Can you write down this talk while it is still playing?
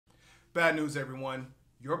Bad news, everyone.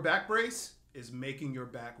 Your back brace is making your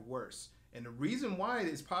back worse. And the reason why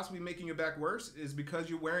it's possibly making your back worse is because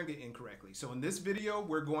you're wearing it incorrectly. So in this video,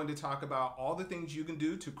 we're going to talk about all the things you can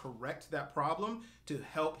do to correct that problem to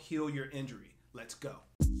help heal your injury. Let's go.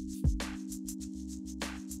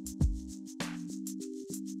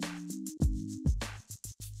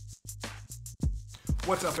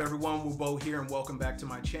 What's up, everyone? Wubo here, and welcome back to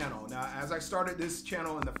my channel. Now, as I started this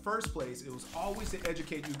channel in the first place, it was always to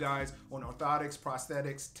educate you guys on orthotics,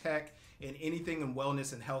 prosthetics, tech, and anything in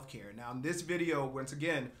wellness and healthcare. Now, in this video, once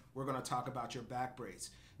again, we're going to talk about your back brace.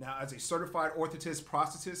 Now, as a certified orthotist,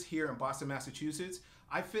 prosthetist here in Boston, Massachusetts,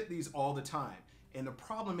 I fit these all the time. And the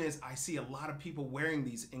problem is I see a lot of people wearing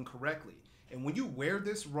these incorrectly. And when you wear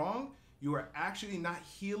this wrong, you are actually not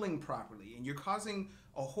healing properly, and you're causing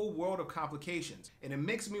a whole world of complications. And it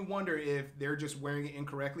makes me wonder if they're just wearing it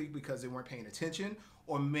incorrectly because they weren't paying attention,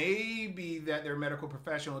 or maybe that their medical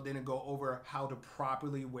professional didn't go over how to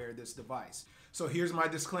properly wear this device. So here's my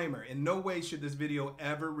disclaimer. In no way should this video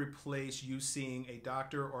ever replace you seeing a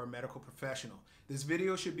doctor or a medical professional. This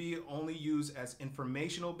video should be only used as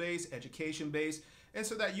informational based, education based, and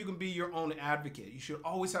so that you can be your own advocate. You should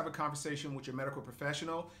always have a conversation with your medical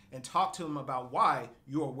professional and talk to them about why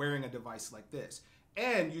you are wearing a device like this.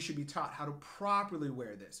 And you should be taught how to properly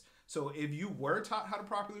wear this. So if you were taught how to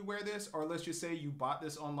properly wear this, or let's just say you bought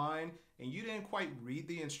this online and you didn't quite read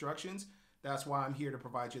the instructions, that's why I'm here to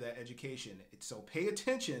provide you that education. So pay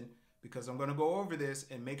attention, because I'm gonna go over this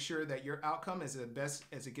and make sure that your outcome is the best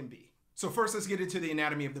as it can be. So first, let's get into the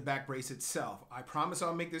anatomy of the back brace itself. I promise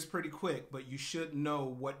I'll make this pretty quick, but you should know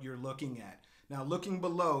what you're looking at. Now, looking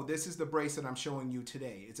below, this is the brace that I'm showing you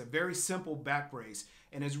today. It's a very simple back brace,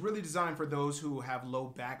 and it's really designed for those who have low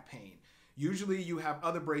back pain. Usually you have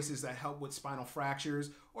other braces that help with spinal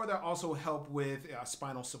fractures, or that also help with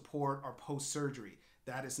spinal support or post-surgery.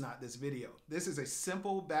 That is not this video. This is a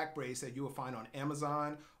simple back brace that you will find on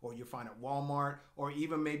Amazon, or you'll find at Walmart, or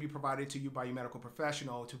even maybe provided to you by your medical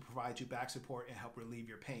professional to provide you back support and help relieve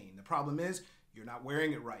your pain. The problem is you're not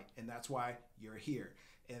wearing it right, and that's why you're here.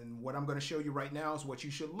 And what I'm going to show you right now is what you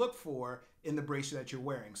should look for in the brace that you're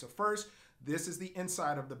wearing. So first, this is the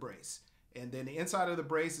inside of the brace. And then the inside of the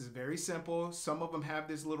brace is very simple. Some of them have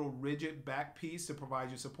this little rigid back piece to provide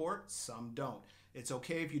you support. Some don't. It's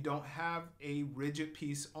okay if you don't have a rigid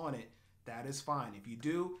piece on it. That is fine. If you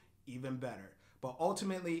do, even better. But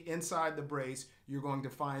ultimately, inside the brace, you're going to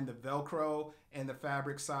find the Velcro and the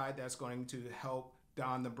fabric side that's going to help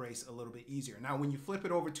don the brace a little bit easier. Now, when you flip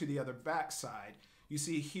it over to the other back side, you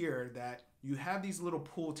see here that you have these little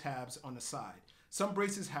pull tabs on the side. Some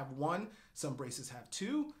braces have one, some braces have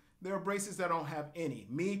two. There are braces that don't have any.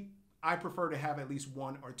 I prefer to have at least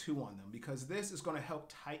one or two on them, because this is going to help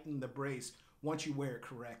tighten the brace once you wear it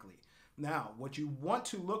correctly. Now, what you want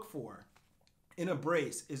to look for in a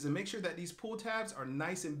brace is to make sure that these pull tabs are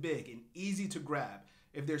nice and big and easy to grab.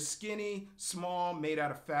 If they're skinny, small, made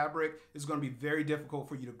out of fabric, it's going to be very difficult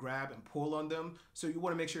for you to grab and pull on them. So you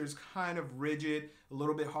want to make sure it's kind of rigid, a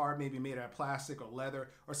little bit hard, maybe made out of plastic or leather,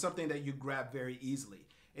 or something that you grab very easily.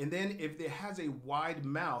 And then if it has a wide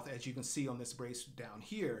mouth, as you can see on this brace down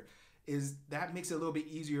here, that makes it a little bit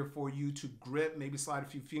easier for you to grip, maybe slide a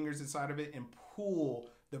few fingers inside of it and pull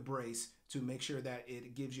the brace to make sure that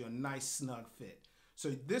it gives you a nice snug fit. So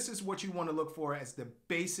this is what you want to look for as the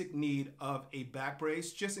basic need of a back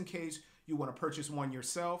brace, just in case you want to purchase one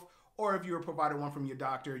yourself, or if you're provided one from your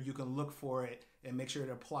doctor, you can look for it and make sure it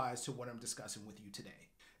applies to what I'm discussing with you today.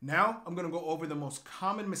 Now, I'm going to go over the most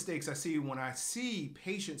common mistakes I see when I see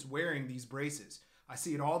patients wearing these braces. I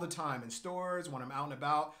see it all the time in stores, when I'm out and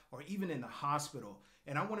about, or even in the hospital.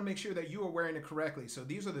 And I want to make sure that you are wearing it correctly. So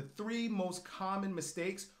these are the three most common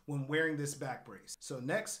mistakes when wearing this back brace. So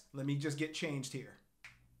next, let me just get changed here.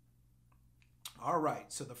 All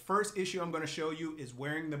right, so the first issue I'm going to show you is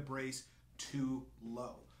wearing the brace too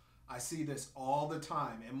low. I see this all the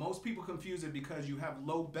time, and most people confuse it because you have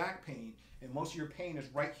low back pain, and most of your pain is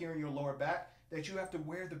right here in your lower back, that you have to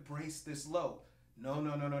wear the brace this low. No.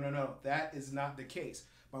 That is not the case.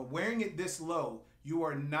 By wearing it this low, you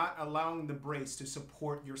are not allowing the brace to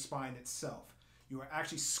support your spine itself. You are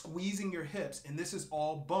actually squeezing your hips, and this is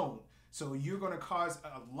all bone. So you're going to cause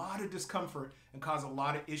a lot of discomfort and cause a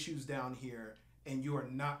lot of issues down here, and you are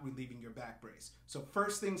not relieving your back brace. So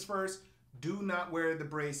first things first, do not wear the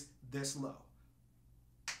brace this low.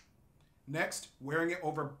 Next, wearing it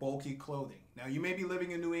over bulky clothing. Now, you may be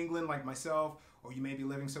living in New England like myself, or you may be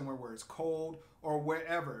living somewhere where it's cold or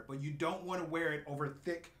wherever, but you don't want to wear it over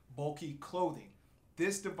thick, bulky clothing.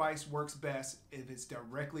 This device works best if it's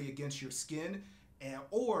directly against your skin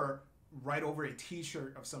or right over a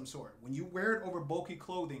t-shirt of some sort. When you wear it over bulky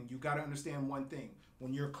clothing, you got to understand one thing.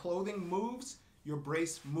 When your clothing moves, your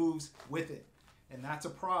brace moves with it. And that's a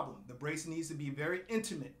problem. The brace needs to be very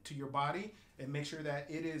intimate to your body and make sure that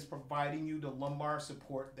it is providing you the lumbar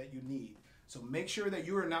support that you need. So make sure that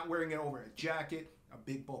you are not wearing it over a jacket, a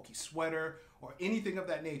big bulky sweater, or anything of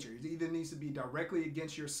that nature. It either needs to be directly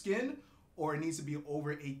against your skin or it needs to be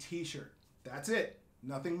over a t-shirt. That's it.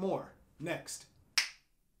 Nothing more. Next.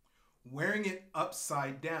 Wearing it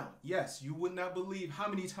upside down. Yes, you would not believe how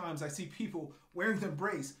many times I see people wearing the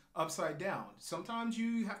brace upside down. Sometimes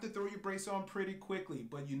you have to throw your brace on pretty quickly,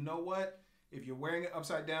 but you know what? If you're wearing it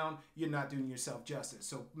upside down, you're not doing yourself justice.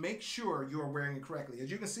 So make sure you are wearing it correctly. As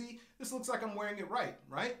you can see, this looks like I'm wearing it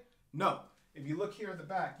right? No. If you look here at the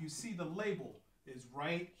back, you see the label is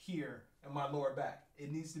right here in my lower back.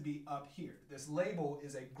 It needs to be up here. This label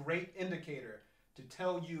is a great indicator to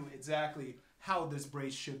tell you exactly how this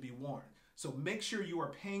brace should be worn. So make sure you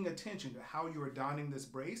are paying attention to how you are donning this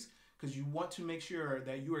brace, because you want to make sure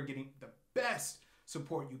that you are getting the best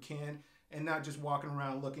support you can and not just walking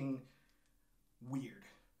around looking weird.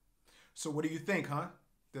 So what do you think, huh?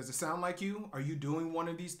 Does it sound like you? Are you doing one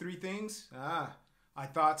of these three things? I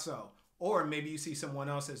thought so. Or maybe you see someone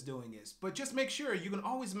else that's doing this. But just make sure you can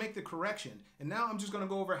always make the correction. And now I'm just going to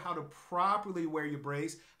go over how to properly wear your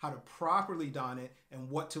brace, how to properly don it,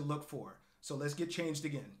 and what to look for. So let's get changed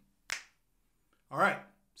again. All right,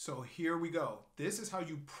 so here we go. This is how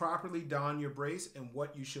you properly don your brace and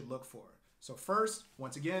what you should look for. So first,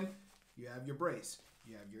 once again, you have your brace.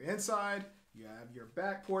 You have your inside, you have your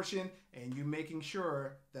back portion, and you making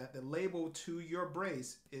sure that the label to your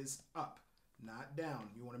brace is up, not down.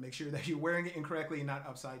 You want to make sure that you're wearing it incorrectly and not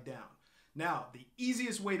upside down. Now, the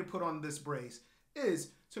easiest way to put on this brace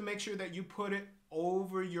is to make sure that you put it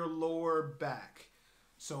over your lower back.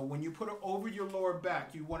 So when you put it over your lower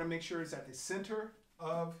back, you want to make sure it's at the center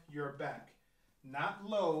of your back, not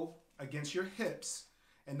low against your hips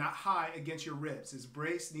and not high against your ribs. This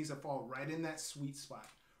brace needs to fall right in that sweet spot,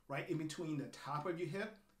 right in between the top of your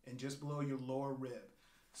hip and just below your lower rib.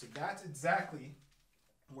 So that's exactly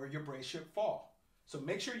where your brace should fall. So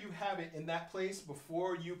make sure you have it in that place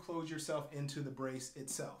before you close yourself into the brace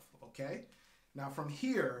itself, okay? Now from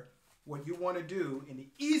here, what you want to do, and the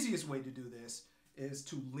easiest way to do this, is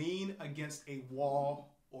to lean against a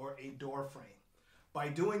wall or a door frame. By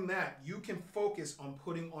doing that, you can focus on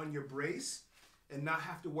putting on your brace and not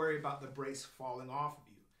have to worry about the brace falling off of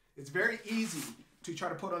you. It's very easy to try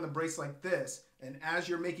to put on the brace like this, and as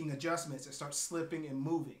you're making adjustments, it starts slipping and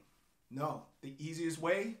moving. No, the easiest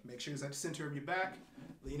way, make sure it's at the center of your back,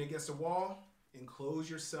 lean against the wall, and close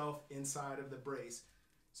yourself inside of the brace.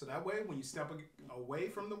 So that way, when you step away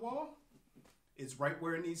from the wall, it's right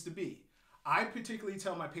where it needs to be. I particularly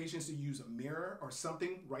tell my patients to use a mirror or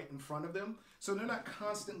something right in front of them so they're not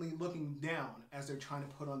constantly looking down as they're trying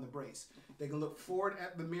to put on the brace. They can look forward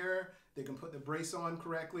at the mirror, they can put the brace on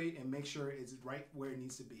correctly and make sure it's right where it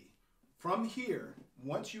needs to be. From here,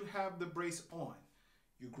 once you have the brace on,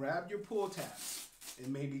 you grab your pull tabs,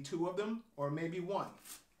 and maybe 2 of them or maybe 1.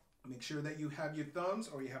 Make sure that you have your thumbs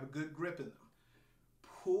or you have a good grip in them.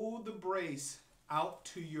 Pull the brace out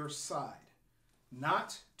to your side.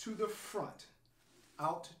 Not to the front,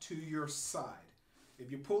 out to your side.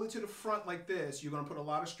 If you pull it to the front like this, you're going to put a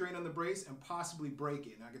lot of strain on the brace and possibly break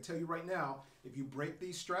it. And I can tell you right now, if you break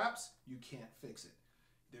these straps, you can't fix it.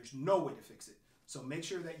 There's no way to fix it. So make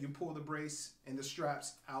sure that you pull the brace and the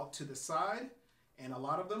straps out to the side. And a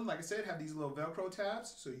lot of them, like I said, have these little Velcro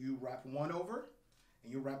tabs. So you wrap one over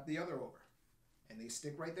and you wrap the other over. And they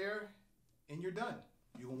stick right there and you're done.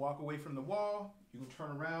 You can walk away from the wall, you can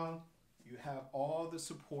turn around, you have all the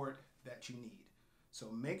support that you need.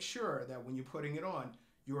 So make sure that when you're putting it on,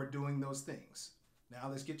 you are doing those things. Now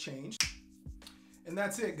let's get changed. And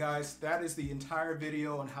that's it, guys. That is the entire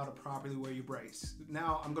video on how to properly wear your brace.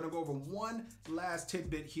 Now I'm gonna go over one last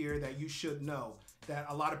tidbit here that you should know that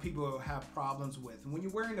a lot of people have problems with. When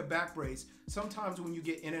you're wearing a back brace, sometimes when you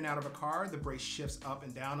get in and out of a car, the brace shifts up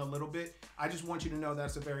and down a little bit. I just want you to know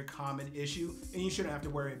that's a very common issue and you shouldn't have to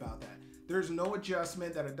worry about that. There's no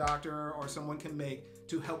adjustment that a doctor or someone can make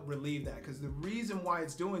to help relieve that, because the reason why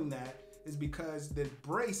it's doing that is because the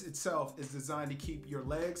brace itself is designed to keep your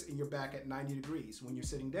legs and your back at 90 degrees when you're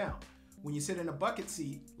sitting down. When you sit in a bucket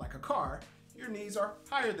seat, like a car, your knees are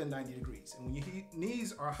higher than 90 degrees. And when your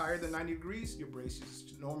knees are higher than 90 degrees, your brace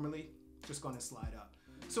is normally just gonna slide up.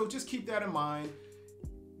 So just keep that in mind.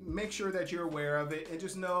 Make sure that you're aware of it and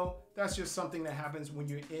just know that's just something that happens when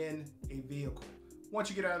you're in a vehicle. Once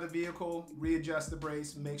you get out of the vehicle, readjust the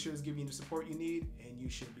brace, make sure it's giving you the support you need, and you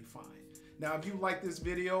should be fine. Now, if you like this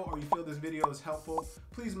video or you feel this video is helpful,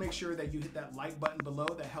 please make sure that you hit that like button below.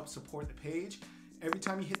 That helps support the page. Every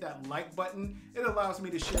time you hit that like button, it allows me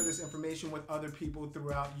to share this information with other people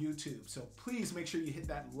throughout YouTube. So please make sure you hit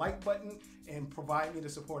that like button and provide me the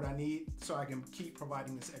support I need so I can keep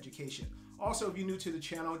providing this education. Also, if you're new to the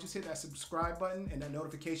channel, just hit that subscribe button and that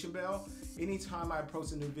notification bell. Anytime I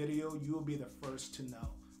post a new video, you will be the first to know.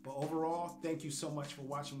 But overall, thank you so much for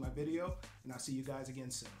watching my video, and I'll see you guys again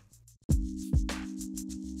soon.